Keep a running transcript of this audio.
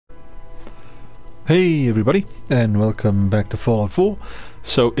Hey everybody, and welcome back to Fallout 4.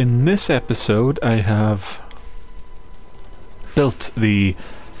 So in this episode I have built the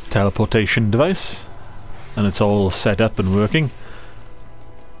teleportation device, and it's all set up and working.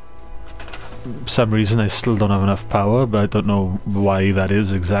 For some reason I still don't have enough power, but I don't know why that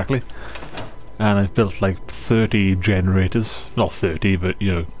is exactly. And I've built like 30 generators. Not 30, but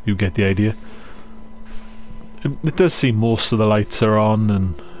you know, you get the idea. It does seem most of the lights are on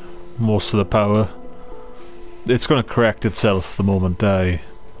and most of the power. It's going to correct itself the moment I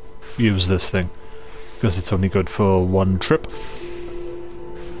use this thing, because it's only good for one trip.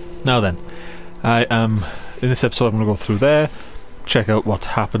 Now then, in this episode I'm going to go through there, check out what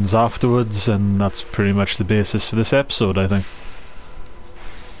happens afterwards, and that's pretty much the basis for this episode, I think.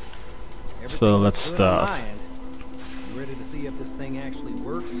 So let's start. You ready to see if this thing actually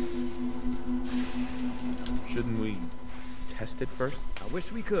works? Shouldn't we test it first? I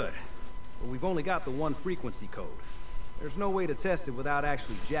wish we could, but we've only got the one frequency code. There's no way to test it without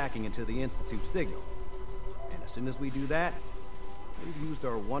actually jacking into the Institute signal. And as soon as we do that, we've used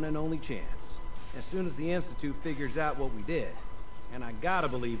our one and only chance. As soon as the Institute figures out what we did, and I gotta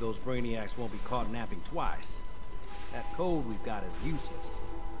believe those brainiacs won't be caught napping twice, that code we've got is useless.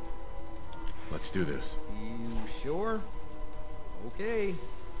 Let's do this. You sure? Okay.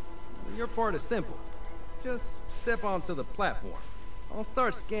 Your part is simple. Just step onto the platform. I'll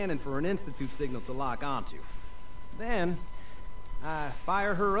start scanning for an Institute signal to lock onto. Then, I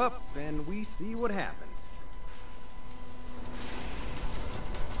fire her up and we see what happens.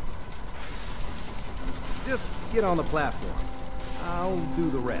 Just get on the platform. I'll do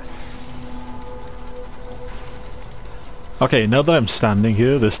the rest. Okay, now that I'm standing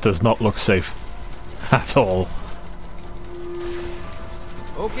here, this does not look safe. At all.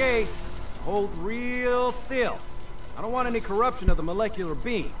 Okay, hold real still. I don't want any corruption of the molecular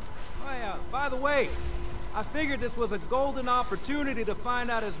beam. Oh yeah, by the way, I figured this was a golden opportunity to find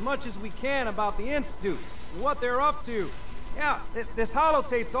out as much as we can about the Institute and what they're up to. Yeah, this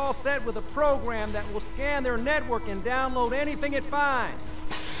holotape's all set with a program that will scan their network and download anything it finds.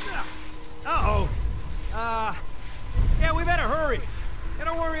 Uh-oh. Yeah, we better hurry. And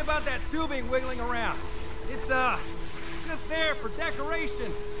don't worry about that tubing wiggling around. It's, just there for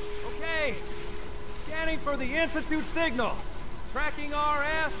decoration. Okay. Scanning for the Institute signal. Tracking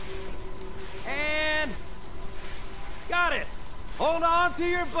RF. And... got it! Hold on to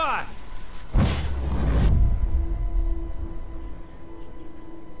your butt!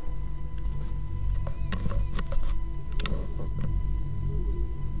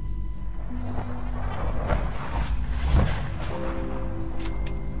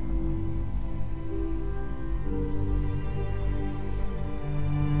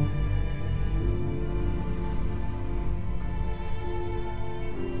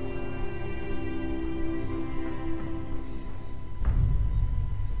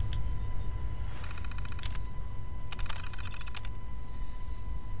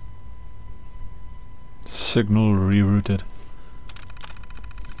 Signal rerouted.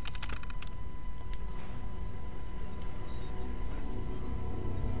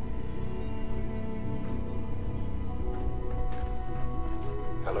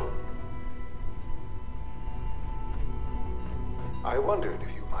 Hello. I wondered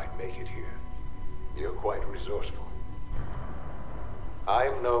if you might make it here. You're quite resourceful.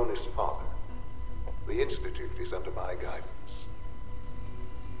 I'm known as Father. The Institute is under my guidance.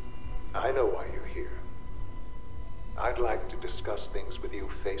 I know why you're here. I'd like to discuss things with you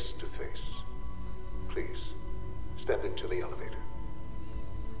face to face. Please, step into the elevator.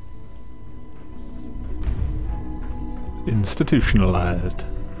 Institutionalized.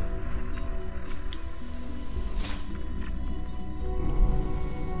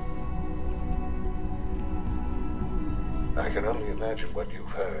 I can only imagine what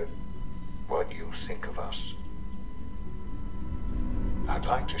you've heard, what you think of us. I'd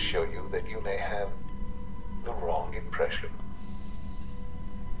like to show you that you may have the wrong impression.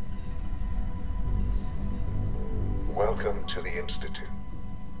 Welcome to the Institute.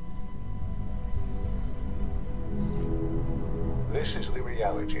 This is the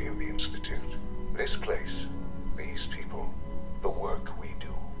reality of the Institute. This place, these people, the work we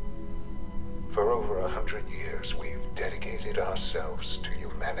do. For over 100 years, we've dedicated ourselves to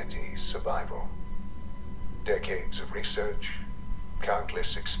humanity's survival. Decades of research,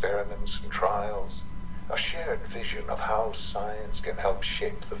 countless experiments and trials, a shared vision of how science can help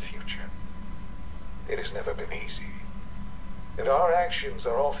shape the future. It has never been easy, and our actions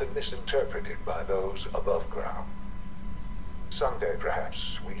are often misinterpreted by those above ground. Someday,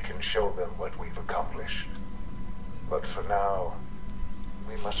 perhaps, we can show them what we've accomplished. But for now,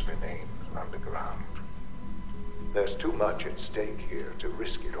 we must remain underground. There's too much at stake here to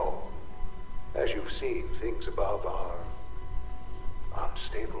risk it all. As you've seen, things above are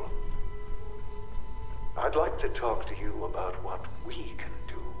unstable. I'd like to talk to you about what we can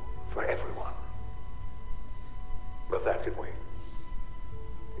do for everyone. But that can wait.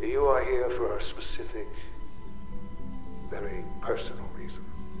 You are here for a specific, very personal reason.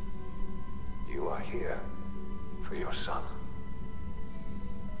 You are here for your son.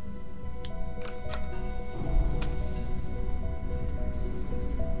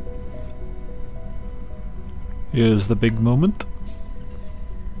 Here's the big moment.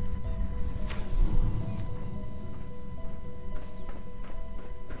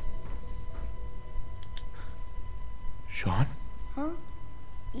 Sean? Huh?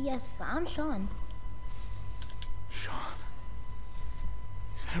 Yes, I'm Sean. Sean?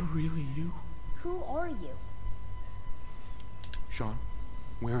 Is that really you? Who are you? Sean,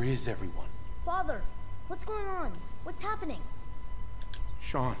 where is everyone? Father, what's going on? What's happening?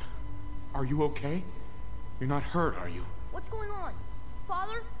 Sean, are you okay? You're not hurt, are you? What's going on?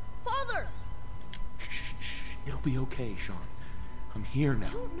 Father? Father! Shh, shh. It'll be okay, Sean. I'm here I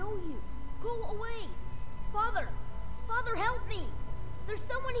now. don't know you. Go away. Father! Father, help me! There's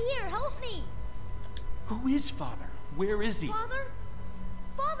someone here, help me! Who is Father? Where is he? Father?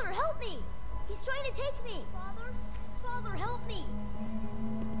 Father, help me! He's trying to take me! Father? Father, help me!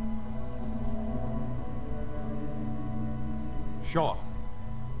 Shaw.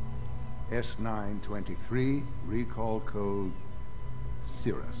 S923, recall code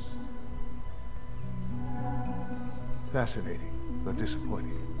Cirrus. Fascinating, but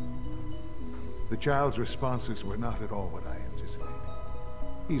disappointing. The child's responses were not at all what I anticipated.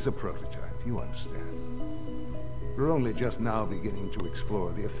 He's a prototype, you understand. We're only just now beginning to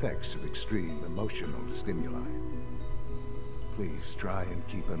explore the effects of extreme emotional stimuli. Please try and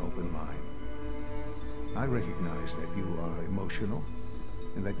keep an open mind. I recognize that you are emotional,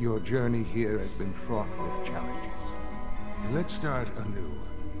 and that your journey here has been fraught with challenges. Let's start anew.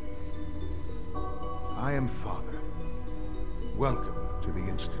 I am Father. Welcome to the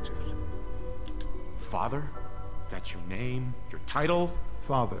Institute. Father? That's your name? Your title?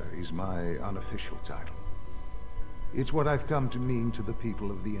 Father is my unofficial title. It's what I've come to mean to the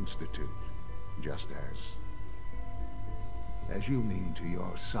people of the Institute, just as you mean to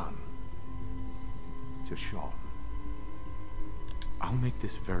your son, to Sean. I'll make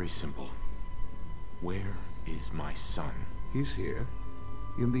this very simple. Where is my son? He's here,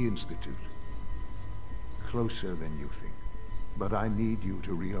 in the Institute. Closer than you think. But I need you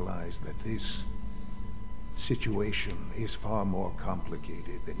to realize that this situation is far more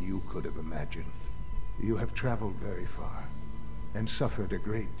complicated than you could have imagined. You have traveled very far, and suffered a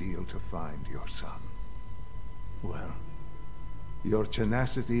great deal to find your son. Well, your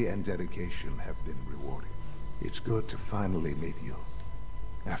tenacity and dedication have been rewarded. It's good to finally meet you,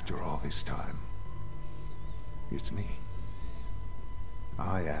 after all this time. It's me.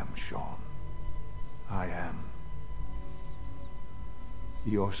 I am Sean. I am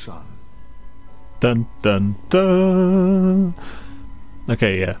your son. Dun dun dun.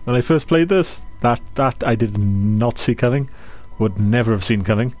 Okay, yeah. When I first played this, that I did not see coming. Would never have seen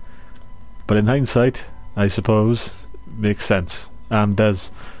coming. But in hindsight, I suppose, makes sense. And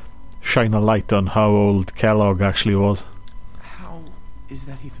does shine a light on how old Kellogg actually was. How is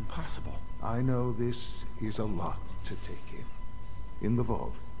that even possible? I know this is a lot to take in. In the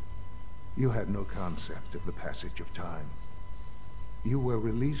vault, you had no concept of the passage of time. You were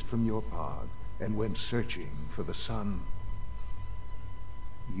released from your pod and went searching for the son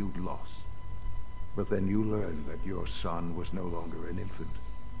you'd lost. But then you learned that your son was no longer an infant,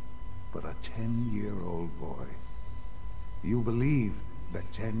 but a 10-year-old boy. You believed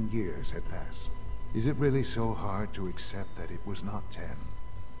that 10 years had passed. Is it really so hard to accept that it was not 10,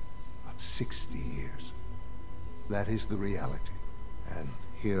 but 60 years? That is the reality. And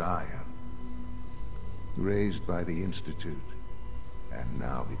here I am, raised by the Institute, and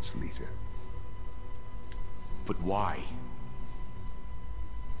now its leader. But why?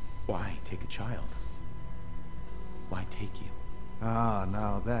 Why take a child? Why take you? Ah,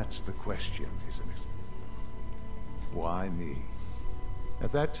 now that's the question, isn't it? Why me?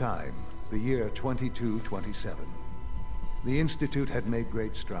 At that time, the year 2227, the Institute had made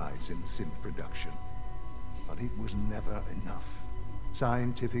great strides in synth production. But it was never enough.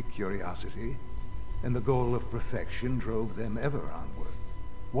 Scientific curiosity and the goal of perfection drove them ever onward.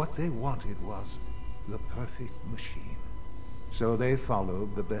 What they wanted was the perfect machine. So they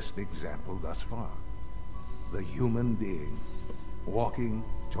followed the best example thus far. The human being. Walking,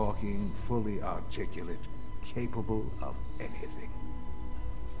 talking, fully articulate, capable of anything.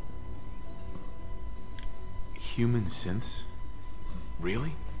 Human synths?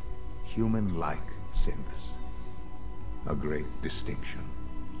 Really? Human-like synths. A great distinction.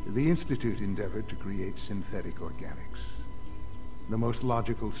 The Institute endeavored to create synthetic organics. The most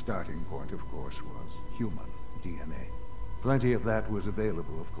logical starting point, of course, was human DNA. Plenty of that was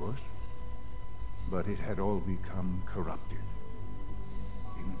available, of course. But it had all become corrupted.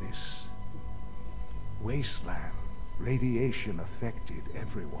 In this wasteland, radiation affected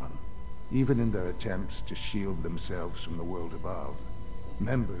everyone. Even in their attempts to shield themselves from the world above,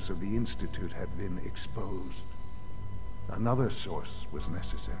 members of the Institute had been exposed. Another source was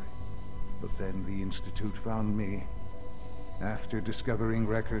necessary. But then the Institute found me, after discovering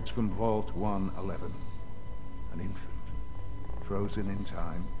records from Vault 111. An infant, frozen in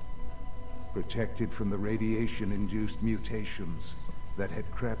time, protected from the radiation-induced mutations that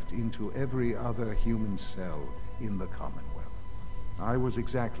had crept into every other human cell in the Commonwealth. I was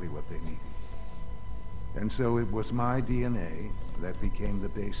exactly what they needed. And so it was my DNA that became the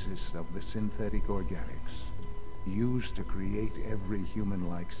basis of the synthetic organics used to create every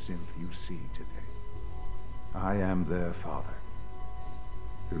human-like synth you see today. I am their father.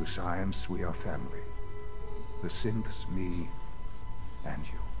 Through science, we are family. The synths, me, and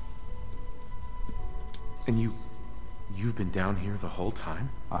you. And you've been down here the whole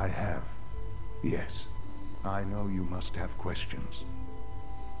time? I have. Yes. I know you must have questions.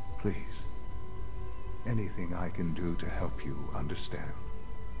 Please. Anything I can do to help you understand.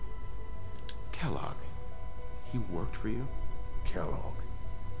 Kellogg. He worked for you? Kellogg.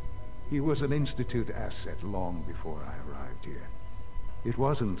 He was an Institute asset long before I arrived here. It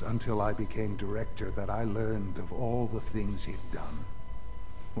wasn't until I became director that I learned of all the things he'd done.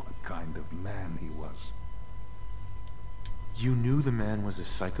 What kind of man he was. You knew the man was a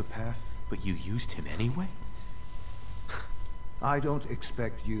psychopath, but you used him anyway? I don't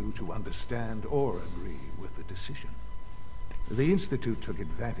expect you to understand or agree with the decision. The Institute took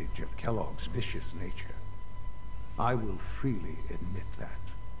advantage of Kellogg's vicious nature. I will freely admit that.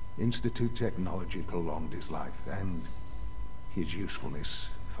 Institute technology prolonged his life, and his usefulness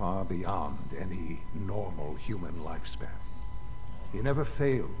far beyond any normal human lifespan. He never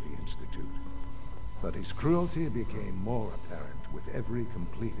failed the Institute, but his cruelty became more apparent with every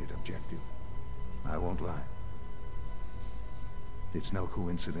completed objective. I won't lie. It's no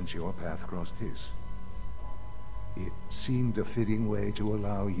coincidence your path crossed his. It seemed a fitting way to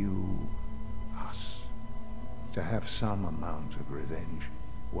allow you, us, to have some amount of revenge.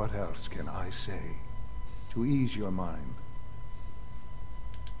 What else can I say to ease your mind?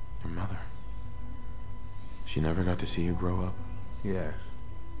 Your mother. She never got to see you grow up? Yes.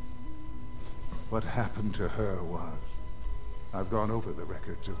 What happened to her was... I've gone over the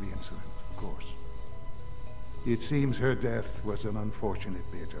records of the incident, of course. It seems her death was an unfortunate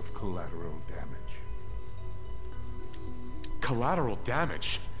bit of collateral damage. Collateral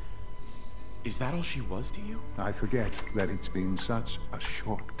damage? Is that all she was to you? I forget that it's been such a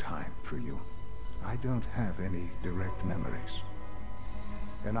short time for you. I don't have any direct memories.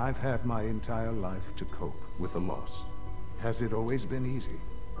 And I've had my entire life to cope with the loss. Has it always been easy?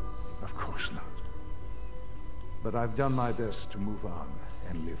 Of course not. But I've done my best to move on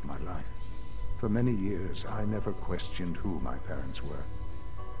and live my life. For many years, I never questioned who my parents were.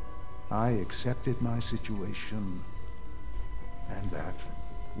 I accepted my situation, and that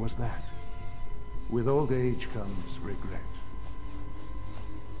was that. With old age comes regret.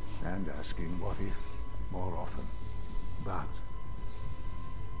 And asking what if more often. But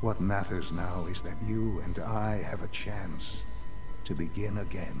what matters now is that you and I have a chance to begin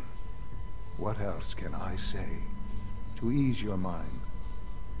again. What else can I say to ease your mind?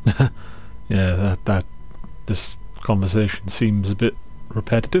 Yeah, this conversation seems a bit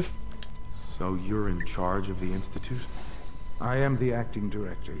repetitive. So you're in charge of the Institute? I am the acting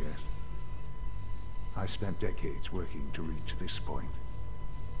director, yes. I spent decades working to reach this point.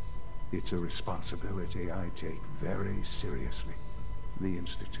 It's a responsibility I take very seriously. The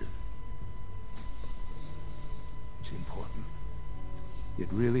Institute. It's important. It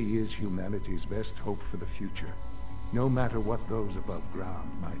really is humanity's best hope for the future, no matter what those above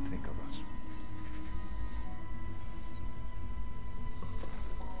ground might think of us.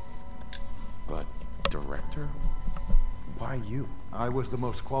 But director? Why you? I was the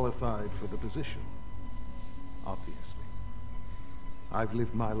most qualified for the position, obviously. I've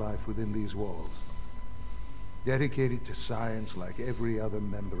lived my life within these walls, dedicated to science like every other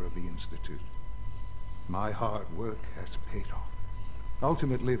member of the Institute. My hard work has paid off.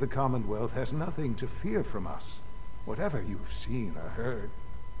 Ultimately, the Commonwealth has nothing to fear from us. Whatever you've seen or heard,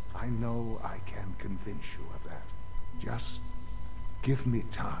 I know I can convince you of that. Just give me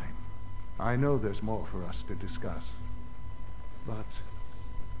time. I know there's more for us to discuss, but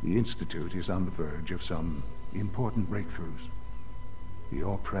the Institute is on the verge of some important breakthroughs.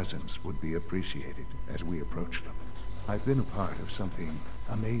 Your presence would be appreciated as we approach them. I've been a part of something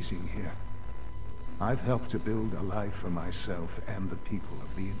amazing here. I've helped to build a life for myself and the people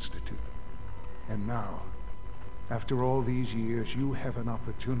of the Institute. And now, after all these years, you have an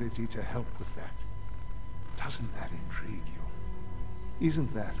opportunity to help with that. Doesn't that intrigue you?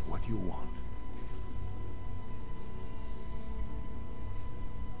 Isn't that what you want?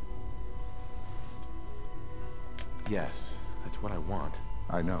 Yes, that's what I want.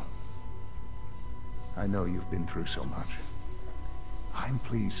 I know. I know you've been through so much. I'm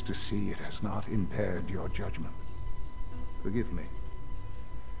pleased to see it has not impaired your judgment. Forgive me.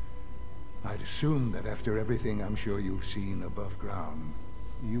 I'd assumed that after everything I'm sure you've seen above ground,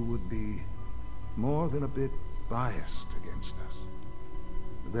 you would be more than a bit biased against us.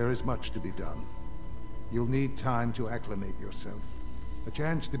 There is much to be done. You'll need time to acclimate yourself, a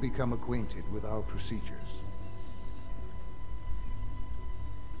chance to become acquainted with our procedures.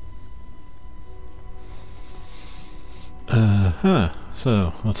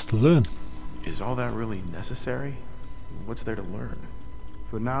 So, what's to learn? Is all that really necessary? What's there to learn?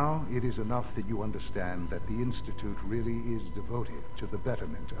 For now, it is enough that you understand that the Institute really is devoted to the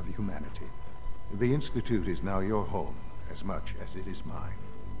betterment of humanity. The Institute is now your home, as much as it is mine.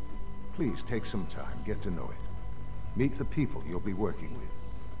 Please take some time, get to know it. Meet the people you'll be working with.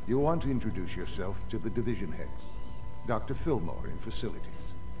 You'll want to introduce yourself to the division heads. Dr. Fillmore in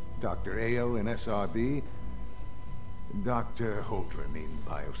Facilities, Dr. Ayo in SRB, Dr. Holdren in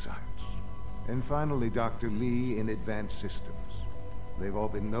Bioscience, and finally Dr. Lee in Advanced Systems. They've all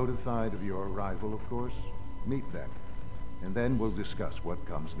been notified of your arrival, of course. Meet them, and then we'll discuss what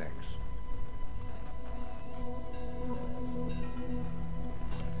comes next.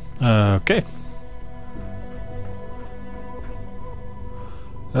 Okay.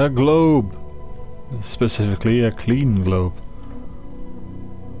 A globe. Specifically, a clean globe.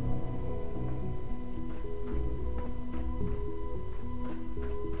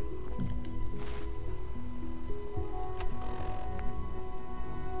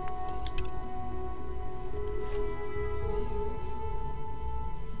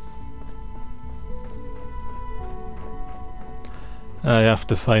 I have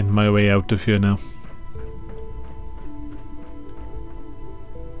to find my way out of here now.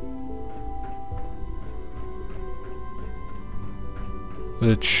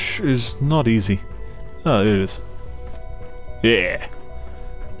 Which is not easy. Oh, there it is. Yeah!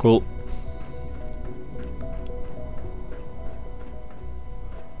 Cool.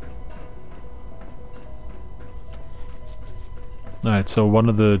 Alright, so one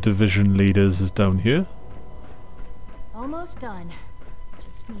of the division leaders is down here. Almost done.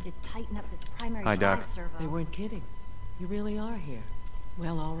 Just need to tighten up this primary Hi, drive Doc. servo. They weren't kidding. You really are here.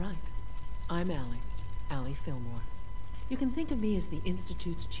 Well, all right. I'm Allie Fillmore. You can think of me as the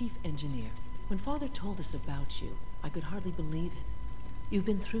Institute's chief engineer. When Father told us about you, I could hardly believe it. You've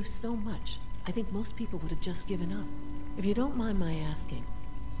been through so much, I think most people would have just given up. If you don't mind my asking,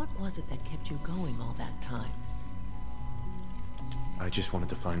 what was it that kept you going all that time? I just wanted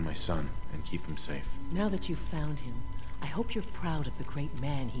to find my son and keep him safe. Now that you've found him, I hope you're proud of the great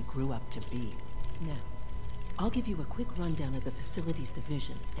man he grew up to be. Now, I'll give you a quick rundown of the Facilities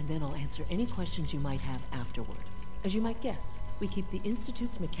Division, and then I'll answer any questions you might have afterward. As you might guess, we keep the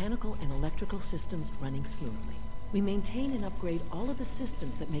Institute's mechanical and electrical systems running smoothly. We maintain and upgrade all of the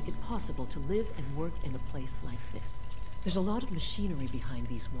systems that make it possible to live and work in a place like this. There's a lot of machinery behind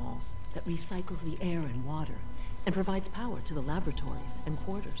these walls that recycles the air and water, and provides power to the laboratories and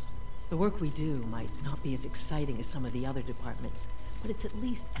quarters. The work we do might not be as exciting as some of the other departments, but it's at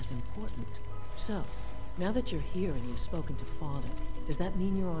least as important. So, now that you're here and you've spoken to Father, does that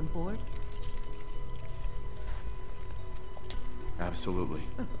mean you're on board? Absolutely.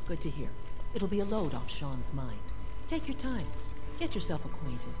 Oh, good to hear. It'll be a load off Sean's mind. Take your time. Get yourself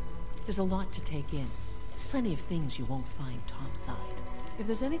acquainted. There's a lot to take in. Plenty of things you won't find topside. If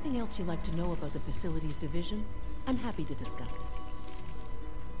there's anything else you'd like to know about the Facilities Division, I'm happy to discuss it.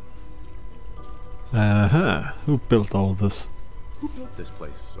 Who built all this? Who built this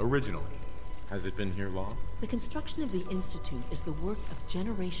place, originally? Has it been here long? The construction of the Institute is the work of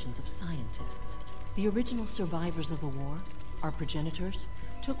generations of scientists. The original survivors of the war, our progenitors,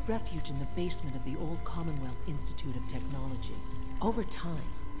 took refuge in the basement of the old Commonwealth Institute of Technology. Over time,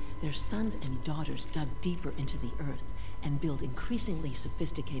 their sons and daughters dug deeper into the earth and built increasingly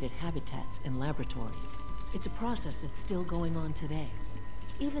sophisticated habitats and laboratories. It's a process that's still going on today.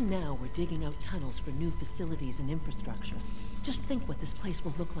 Even now, we're digging out tunnels for new facilities and infrastructure. Just think what this place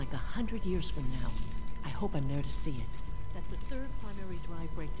will look like 100 years from now. I hope I'm there to see it. That's the third primary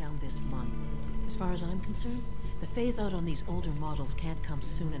drive breakdown this month. As far as I'm concerned, the phase-out on these older models can't come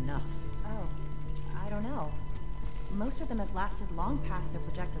soon enough. Oh, I don't know. Most of them have lasted long past their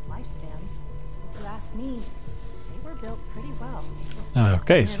projected lifespans. If you ask me, they were built pretty well.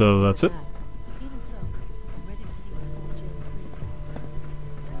 Okay, so that's it. Even so, I'm ready to see the full Gen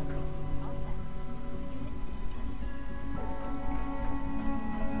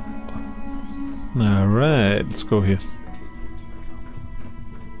 3. Alright, let's go here.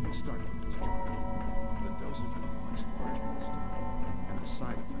 We'll start with this journey. The dosage will be much larger this time, and the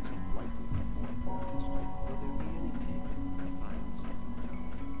side effects will likely be more important. Will there be any pain? I honestly don't know.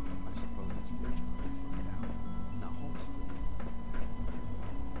 I suppose it's your job to find out. Now hold still.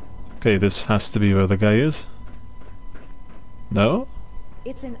 Okay, this has to be where the guy is. No?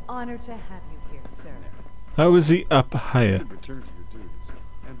 It's an honor to have you here, sir. How is he up higher? Return to your duties,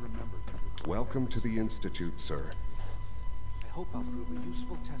 and remember to Welcome to the Institute, sir. I hope I'll prove a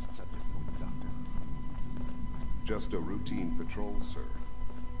useful test subject for you, Doctor. Just a routine patrol, sir.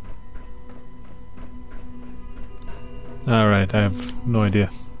 Alright, I have no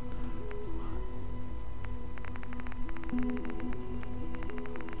idea.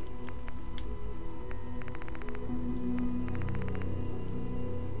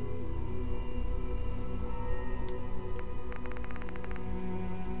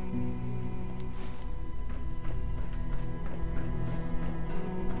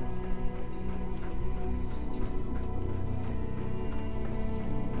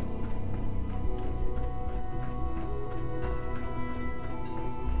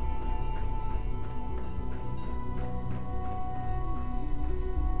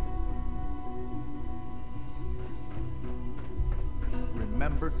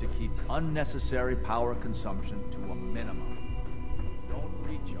 Remember to keep unnecessary power consumption to a minimum. Don't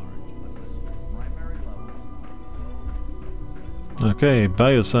recharge unless your primary levels. Okay,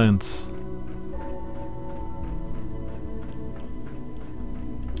 bioscience.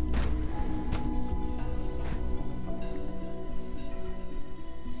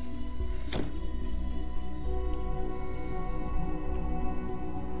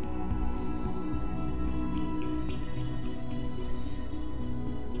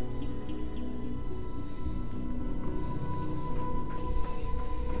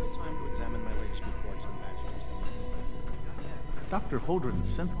 Dr.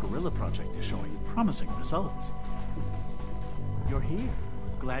 Holdren's synth gorilla project is showing promising results. You're here.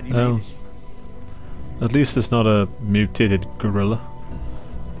 Glad you made it. At least it's not a mutated gorilla.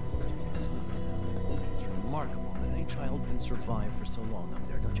 It's remarkable that any child can survive for so long up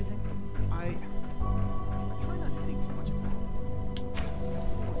there, don't you think? I try not to think too much about it.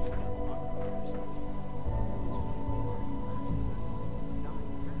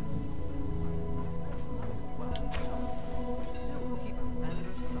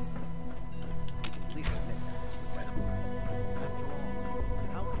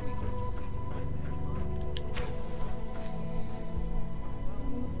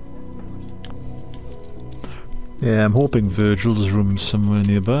 Yeah, I'm hoping Virgil's room's somewhere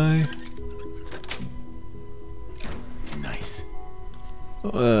nearby. Nice.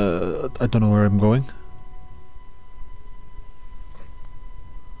 I don't know where I'm going.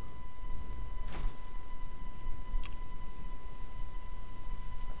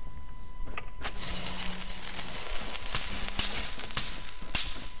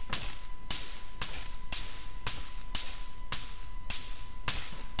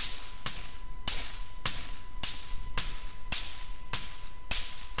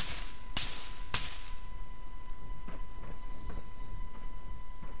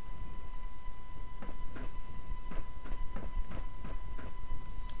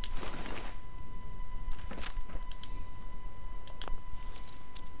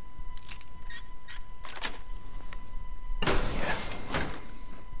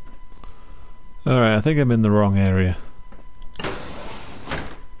 Alright, I think I'm in the wrong area.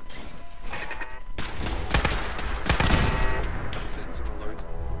 Sensor alert.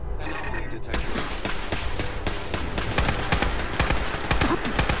 Anomaly detected.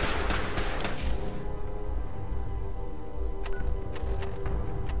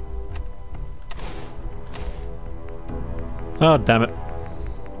 Oh, damn it.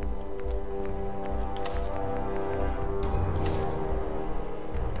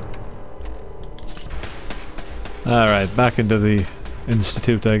 Alright, back into the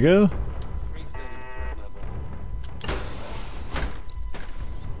Institute I go.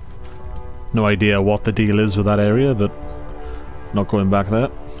 No idea what the deal is with that area, but not going back there.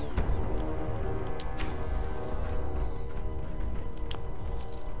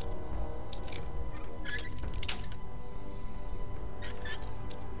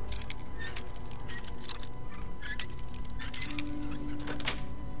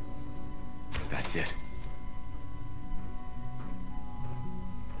 That's it.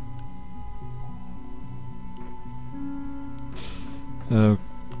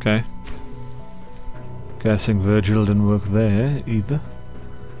 Okay. Guessing Virgil didn't work there either.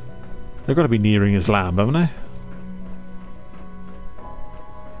 I've got to be nearing his lab, haven't I?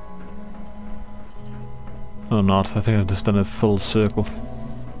 Or not. I think I've just done a full circle.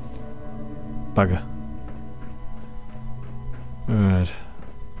 Bugger. Alright.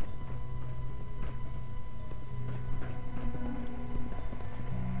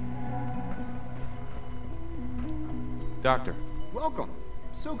 Doctor. Welcome.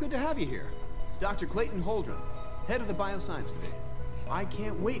 So good to have you here. Dr. Clayton Holdren, head of the Bioscience Division. I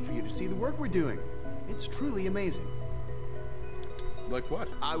can't wait for you to see the work we're doing. It's truly amazing. Like what?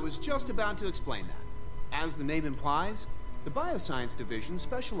 I was just about to explain that. As the name implies, the Bioscience Division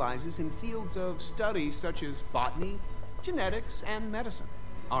specializes in fields of study such as botany, genetics, and medicine.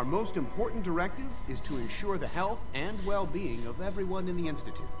 Our most important directive is to ensure the health and well-being of everyone in the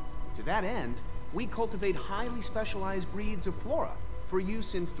Institute. To that end, we cultivate highly specialized breeds of flora for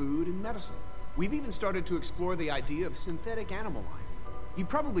use in food and medicine. We've even started to explore the idea of synthetic animal life. You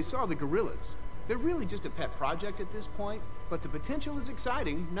probably saw the gorillas. They're really just a pet project at this point, but the potential is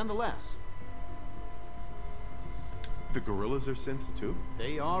exciting nonetheless. The gorillas are synths too?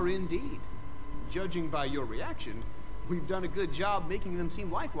 They are indeed. Judging by your reaction, we've done a good job making them seem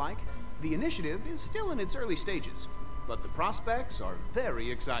lifelike. The initiative is still in its early stages, but the prospects are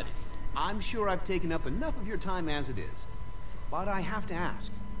very exciting. I'm sure I've taken up enough of your time as it is, but I have to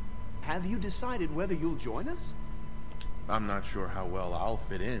ask, have you decided whether you'll join us? I'm not sure how well I'll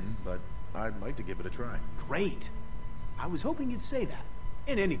fit in, but I'd like to give it a try. Great. I was hoping you'd say that.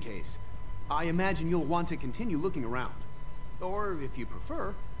 In any case, I imagine you'll want to continue looking around. Or, if you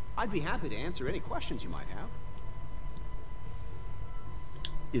prefer, I'd be happy to answer any questions you might have.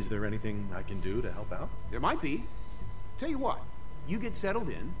 Is there anything I can do to help out? There might be. Tell you what, you get settled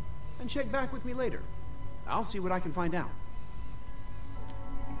in, and check back with me later. I'll see what I can find out.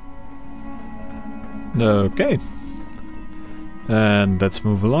 Okay. And let's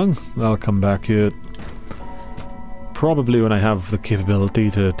move along. I'll come back here probably when I have the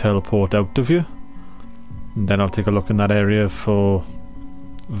capability to teleport out of here. And then I'll take a look in that area for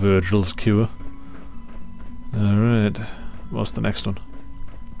Virgil's cure. Alright. What's the next one?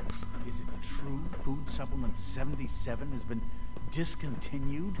 Is it true Food Supplement 77 has been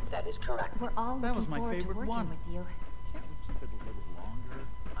discontinued? That is correct. We're all That was looking my forward to favorite working one. with you. Can't we keep it a little longer?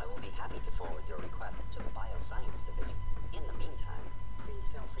 I will be happy to forward your request to the Bioscience Division. In the meantime, please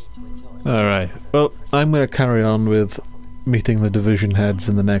feel free to enjoy. Alright. Well, I'm going to carry on with meeting the division heads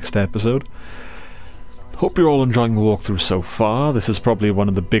in the next episode. Hope you're all enjoying the walkthrough so far. This is probably one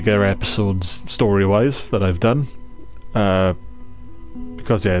of the bigger episodes, story-wise, that I've done.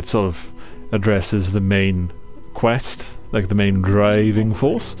 Because, yeah, it sort of addresses the main quest, like the main driving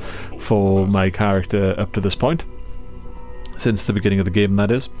force for my character up to this point. Since the beginning of the game, that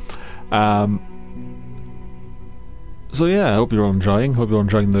is. So yeah, I hope you're all enjoying. Hope you're all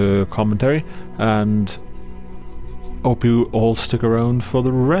enjoying the commentary. And hope you all stick around for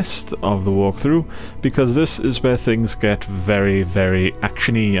the rest of the walkthrough, because this is where things get very, very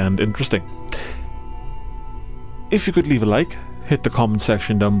actiony and interesting. If you could leave a like, hit the comment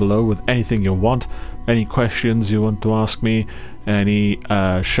section down below with anything you want, any questions you want to ask me, any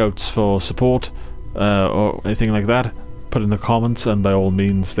shouts for support, or anything like that, put in the comments, and by all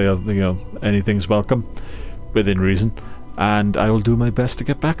means, they are, you know, anything's welcome, within reason, and I will do my best to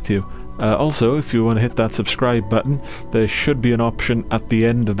get back to you. Also, if you want to hit that subscribe button, there should be an option at the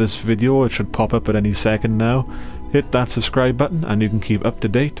end of this video. It should pop up at any second now. Hit that subscribe button and you can keep up to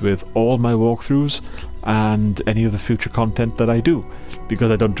date with all my walkthroughs and any of the future content that I do. Because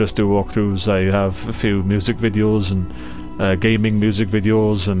I don't just do walkthroughs, I have a few music videos and gaming music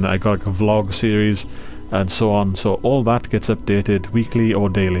videos, and I got like a vlog series and so on. So all that gets updated weekly or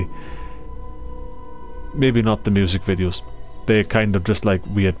daily. Maybe not the music videos. They're kind of just like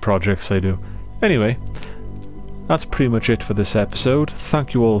weird projects I do. Anyway, that's pretty much it for this episode.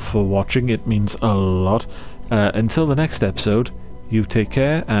 Thank you all for watching, it means a lot. Until the next episode, you take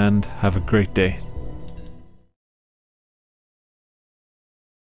care and have a great day.